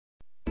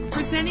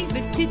Presenting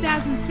the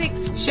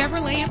 2006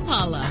 Chevrolet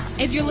Impala.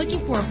 If you're looking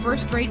for a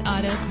first-rate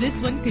auto,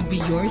 this one could be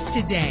yours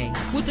today.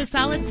 With a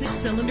solid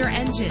 6-cylinder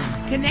engine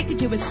connected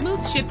to a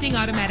smooth shifting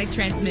automatic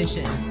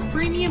transmission,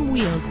 premium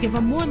wheels give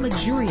a more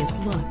luxurious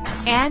look.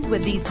 And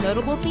with these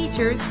notable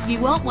features,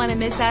 you won't want to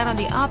miss out on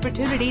the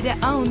opportunity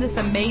to own this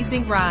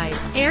amazing ride.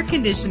 Air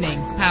conditioning,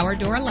 power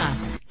door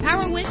locks,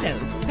 power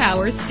windows,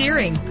 power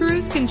steering,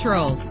 cruise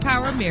control,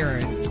 power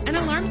mirrors, an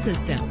alarm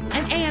system,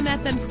 an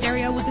AM/FM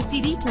stereo with a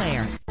CD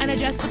player, an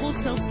adjustable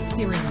tilt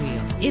steering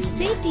wheel. If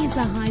safety is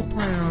a high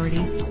priority,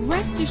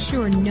 rest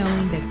assured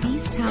knowing that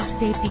these top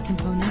safety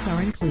components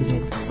are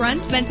included.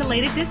 Front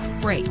ventilated disc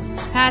brakes,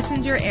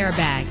 passenger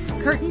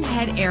airbag, curtain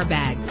head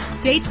airbags,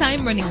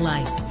 daytime running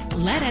lights.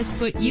 Let us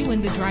put you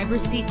in the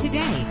driver's seat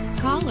today.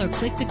 Call or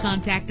click to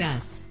contact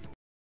us.